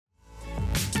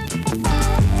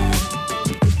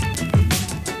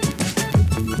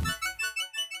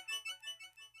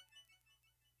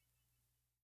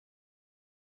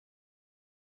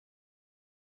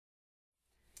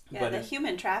Yeah, the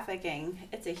human trafficking,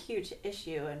 it's a huge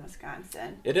issue in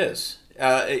Wisconsin. It is.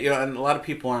 And a lot of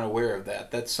people aren't aware of that.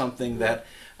 That's something that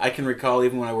I can recall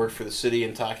even when I worked for the city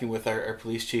and talking with our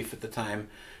police chief at the time.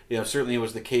 Certainly it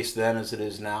was the case then as it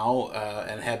is now,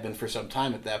 and had been for some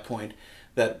time at that point,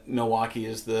 that Milwaukee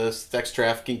is the sex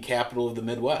trafficking capital of the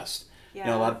Midwest.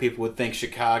 Yeah. A lot of people would think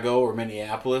Chicago or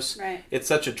Minneapolis. Right. It's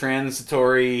such a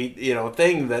transitory,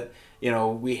 thing that,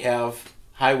 we have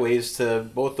highways to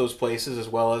both those places as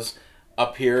well as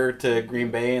up here to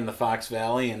Green Bay and the Fox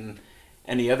Valley and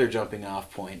any other jumping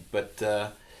off point. But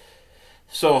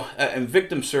and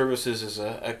victim services is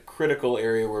a critical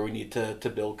area where we need to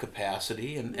build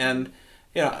capacity and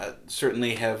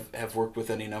certainly have worked with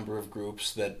any number of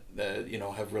groups that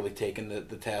have really taken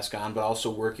the task on, but also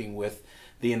working with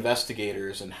the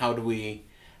investigators and how do we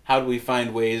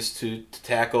find ways to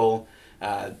tackle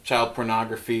child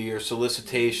pornography or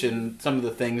solicitation, some of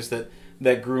the things that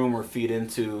groom or feed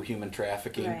into human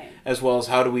trafficking, right. as well as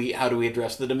how do we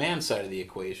address the demand side of the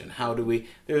equation? How do we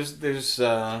there's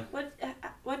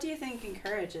what do you think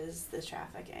encourages this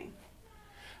trafficking?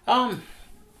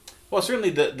 Well,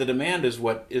 certainly the demand is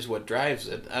what drives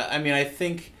it. I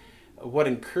think what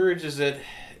encourages it,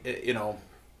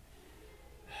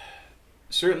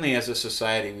 certainly as a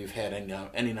society we've had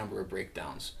any number of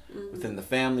breakdowns within the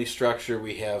family structure.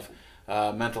 We have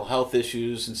mental health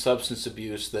issues and substance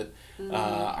abuse that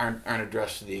aren't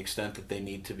addressed to the extent that they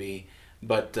need to be.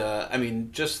 But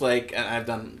just like, and I've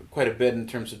done quite a bit in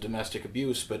terms of domestic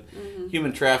abuse, but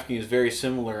human trafficking is very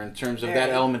similar in terms of that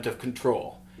element of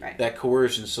control, right. that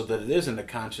coercion, so that it isn't a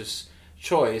conscious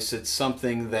choice. It's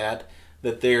something that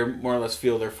they're more or less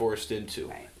feel they're forced into,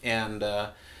 right. And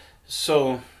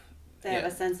so they have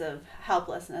a sense of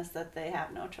helplessness that they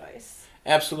have no choice.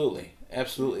 Absolutely,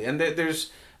 and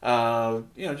there's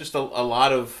just a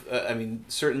lot of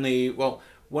certainly. Well,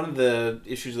 one of the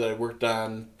issues that I worked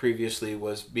on previously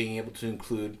was being able to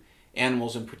include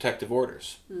animals in protective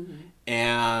orders,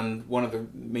 and one of the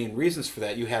main reasons for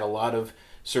that, you had a lot of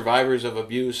survivors of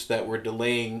abuse that were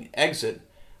delaying exit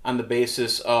on the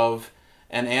basis of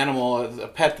an animal, a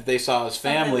pet that they saw as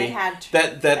family,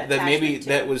 that maybe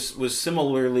that was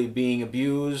similarly being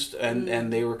abused,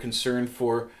 and they were concerned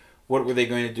for what were they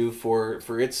going to do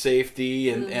for its safety,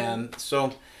 and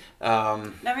so.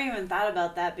 Never even thought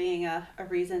about that being a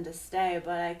reason to stay,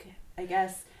 but I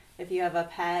guess if you have a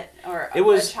pet or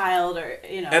a child or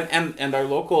and our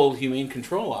local humane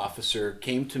control officer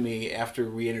came to me after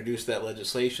we introduced that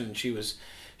legislation, and she was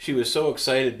so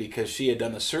excited because she had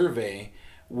done a survey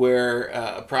where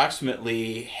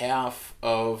approximately half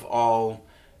of all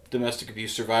domestic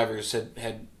abuse survivors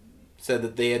had said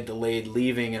that they had delayed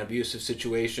leaving an abusive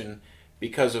situation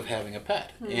because of having a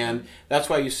pet. And that's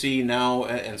why you see now,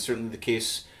 and certainly the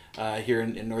case here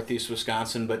in northeast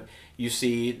Wisconsin, but you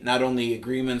see not only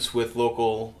agreements with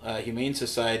local humane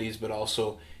societies, but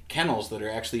also kennels that are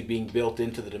actually being built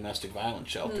into the domestic violence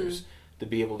shelters to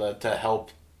be able to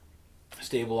help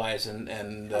stabilize and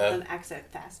help them exit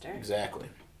faster. Exactly.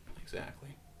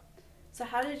 So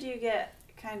how did you get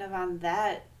kind of on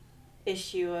that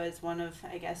issue as one of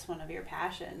your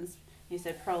passions? You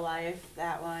said pro-life,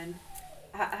 that one.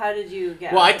 How did you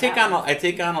get? Well, I take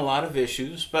on a lot of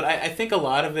issues, but I think a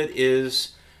lot of it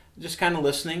is just kind of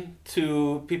listening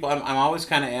to people. I'm always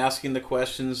kind of asking the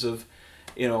questions of,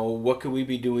 what could we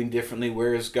be doing differently?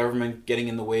 Where is government getting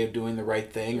in the way of doing the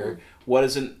right thing, or what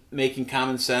isn't making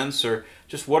common sense, or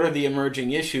just what are the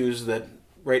emerging issues that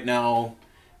right now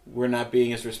we're not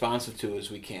being as responsive to as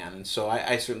we can. And so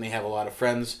I certainly have a lot of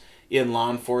friends in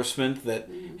law enforcement that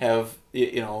have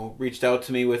reached out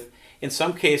to me with, in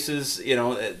some cases,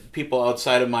 people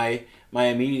outside of my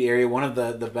immediate area. One of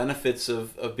the benefits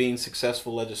of being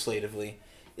successful legislatively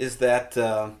is that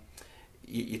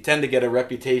you tend to get a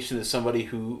reputation as somebody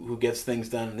who gets things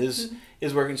done and is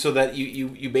working, so that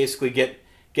you basically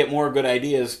get more good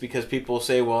ideas, because people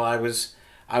say, well, I was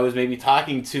maybe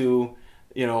talking to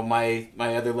my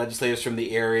other legislators from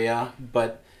the area,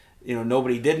 but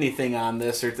nobody did anything on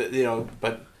this, or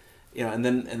and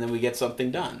then we get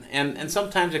something done, and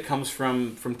sometimes it comes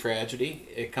from tragedy.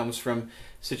 It comes from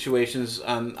situations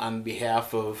on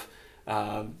behalf of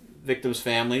victims'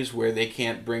 families where they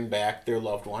can't bring back their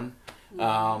loved one,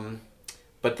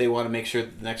 but they want to make sure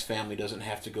that the next family doesn't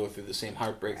have to go through the same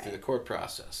heartbreak through the court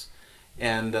process,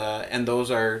 and those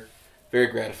are very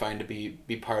gratifying to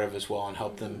be part of as well, and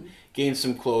help them gain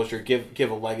some closure, give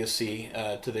a legacy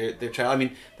to their child.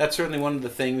 That's certainly one of the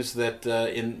things that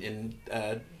in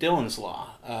Dillon's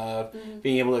law,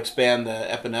 being able to expand the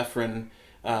epinephrine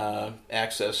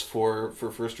access for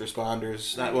first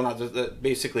responders,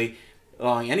 basically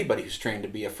allowing anybody who's trained to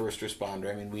be a first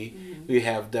responder. I mean, we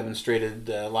have demonstrated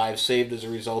lives saved as a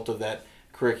result of that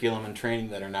curriculum and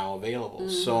training that are now available.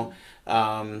 So,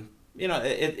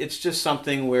 it's just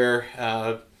something where,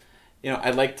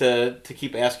 I'd like to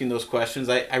keep asking those questions.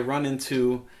 I run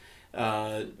into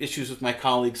issues with my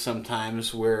colleagues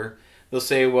sometimes where they'll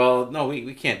say, well, no,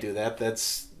 we can't do that.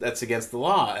 That's against the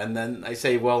law. And then I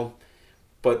say, well,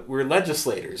 but we're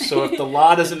legislators. So if the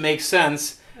law doesn't make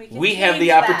sense, we have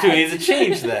the opportunity to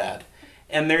change that.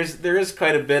 And there is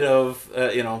quite a bit of,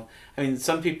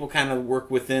 some people kind of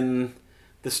work within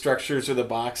the structures or the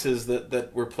boxes that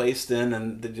we're placed in,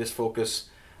 and they just focus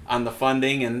on the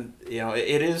funding. And,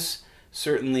 it is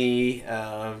certainly,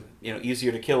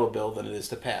 easier to kill a bill than it is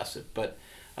to pass it. But,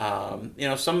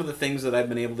 some of the things that I've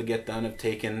been able to get done have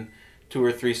taken 2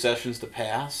 or 3 sessions to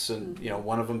pass, and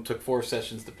one of them took 4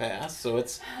 sessions to pass. So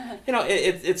it's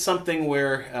it's something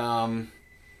where I'm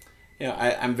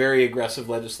very aggressive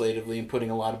legislatively in putting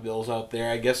a lot of bills out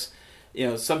there. I guess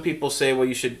some people say, well,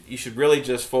 you should really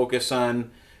just focus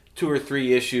on 2 or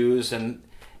 3 issues, and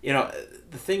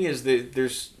the thing is that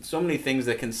there's so many things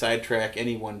that can sidetrack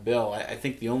any one bill. I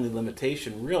think the only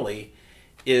limitation really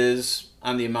is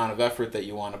on the amount of effort that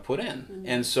you want to put in,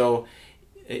 and so.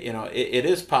 It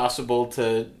is possible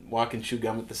to walk and chew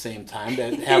gum at the same time,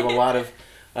 to have a lot of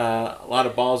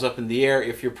balls up in the air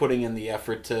if you're putting in the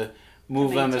effort to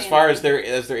move them as far as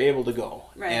they're able to go.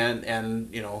 Right.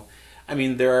 And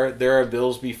there are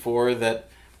bills before that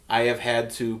I have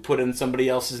had to put in somebody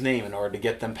else's name in order to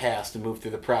get them passed and move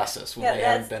through the process.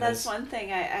 That's one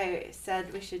thing I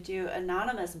said we should do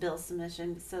anonymous bill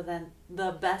submission, so then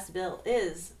the best bill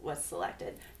is what's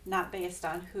selected, not based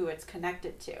on who it's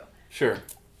connected to. Sure.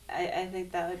 I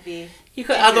think that would be. You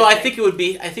could, although I think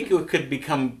it could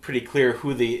become pretty clear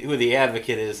who the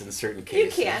advocate is in certain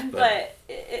cases. You can, but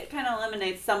it kind of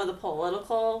eliminates some of the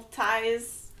political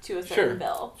ties to a certain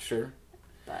bill. Sure.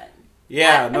 But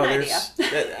yeah, there's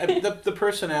the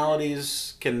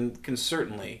personalities can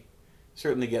certainly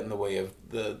get in the way of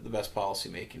the best policy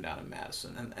making down in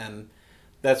Madison, and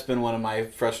that's been one of my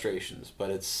frustrations.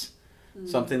 But it's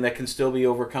something that can still be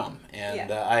overcome,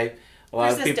 and a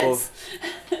lot of people.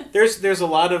 There's a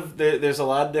lot of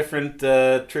different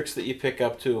tricks that you pick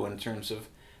up too in terms of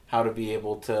how to be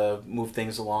able to move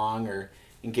things along or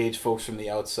engage folks from the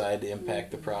outside to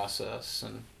impact the process.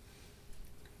 And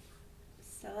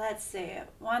so let's see,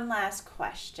 one last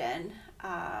question.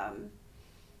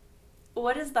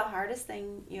 What is the hardest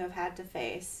thing you have had to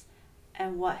face,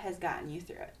 and what has gotten you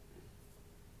through it?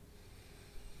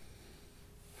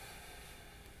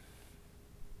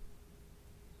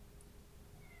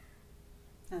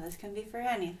 Now, this can be for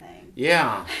anything.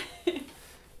 Yeah.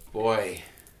 Boy.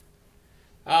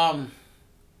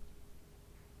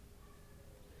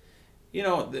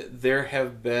 There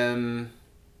have been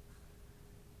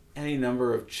any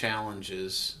number of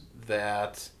challenges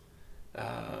that,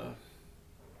 I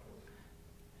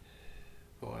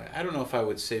don't know if I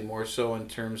would say more so in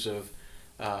terms of,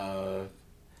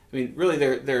 really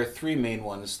there are 3 main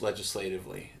ones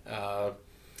legislatively.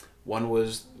 One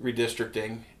was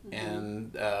redistricting,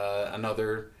 and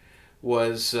another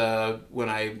was when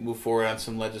I moved forward on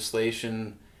some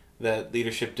legislation that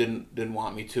leadership didn't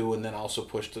want me to, and then also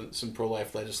pushed some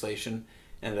pro-life legislation.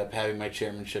 Ended up having my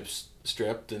chairmanship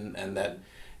stripped, and that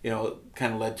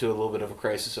kind of led to a little bit of a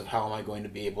crisis of how am I going to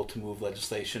be able to move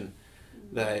legislation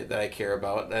that I care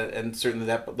about, and certainly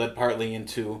that led partly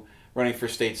into running for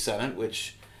state senate,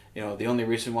 which. The only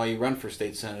reason why you run for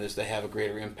state senate is to have a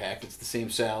greater impact. It's the same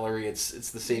salary. It's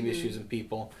the same issues and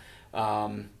people.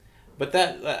 But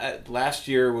that last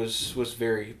year was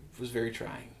very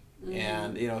trying,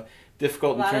 and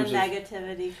difficult in terms of a lot of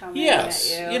negativity coming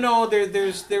at you.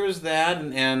 There was that,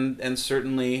 and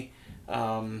certainly,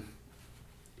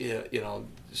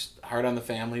 just hard on the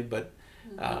family. But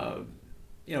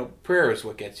prayer is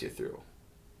what gets you through,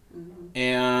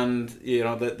 and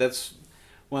that's.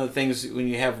 One of the things when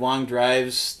you have long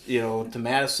drives, to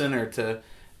Madison or to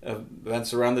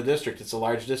events around the district, it's a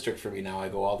large district for me now. I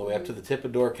go all the way up to the tip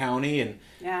of Door County and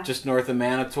just north of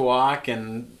Manitowoc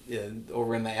and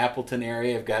over in the Appleton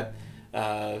area. I've got,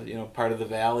 part of the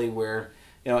valley where,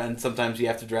 and sometimes you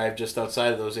have to drive just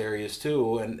outside of those areas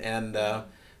too. And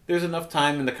there's enough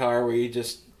time in the car where you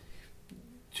just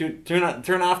turn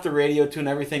off the radio, tune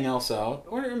everything else out,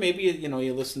 or maybe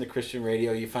you listen to Christian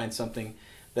radio, you find something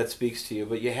that speaks to you,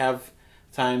 but you have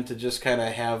time to just kind of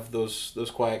have those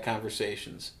quiet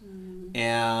conversations,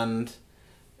 and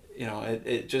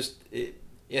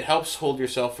it helps hold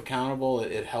yourself accountable.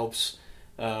 It helps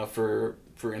for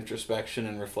introspection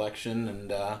and reflection,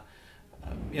 and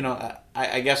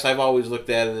I guess I've always looked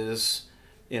at it as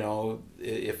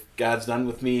if God's done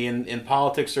with me in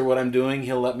politics or what I'm doing,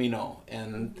 He'll let me know.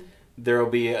 And there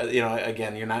will be,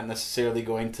 again, you're not necessarily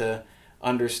going to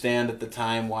understand at the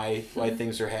time why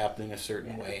things are happening a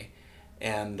certain way.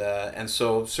 And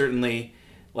so certainly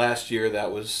last year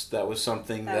that was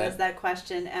something that was that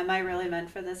question, am I really meant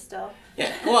for this still?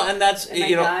 Yeah, well, and that's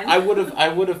I I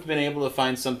would have been able to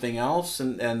find something else,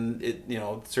 and it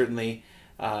certainly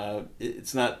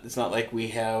it's not like we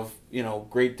have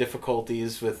great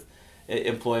difficulties with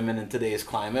employment in today's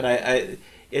climate.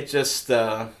 It just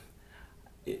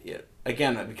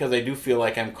again, because I do feel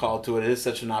like I'm called to it. It is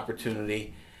such an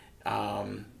opportunity.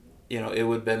 It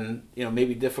would have been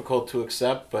maybe difficult to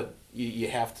accept, but you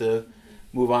have to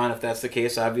move on if that's the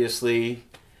case. Obviously,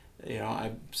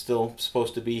 I'm still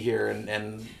supposed to be here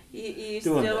and you doing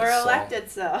still this, were elected,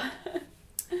 so.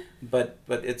 But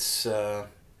it's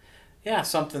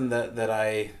something that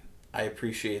I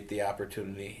appreciate the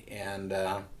opportunity, and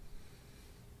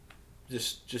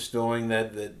just knowing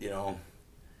that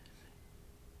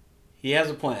He has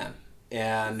a plan.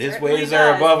 And His ways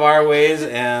are above our ways,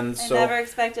 and so I never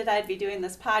expected I'd be doing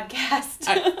this podcast.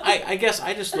 I guess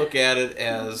I just look at it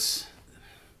as,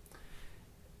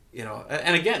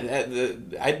 and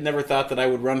again, I'd never thought that I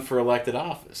would run for elected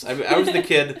office. I was the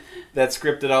kid that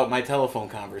scripted out my telephone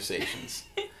conversations.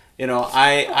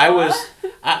 I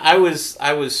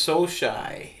was so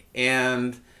shy,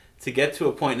 and to get to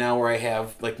a point now where I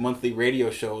have like monthly radio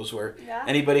shows where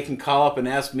anybody can call up and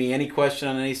ask me any question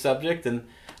on any subject, and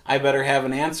I better have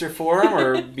an answer for them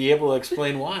or be able to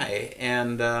explain why.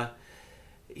 And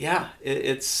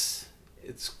it's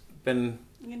been.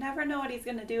 You never know what He's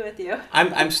going to do with you.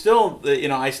 I'm still,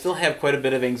 I still have quite a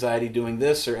bit of anxiety doing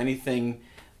this or anything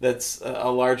that's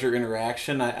a larger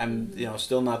interaction. I'm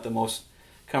still not the most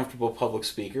comfortable public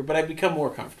speaker, but I've become more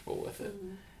comfortable with it.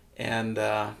 And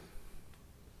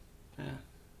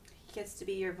He gets to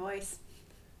be your voice.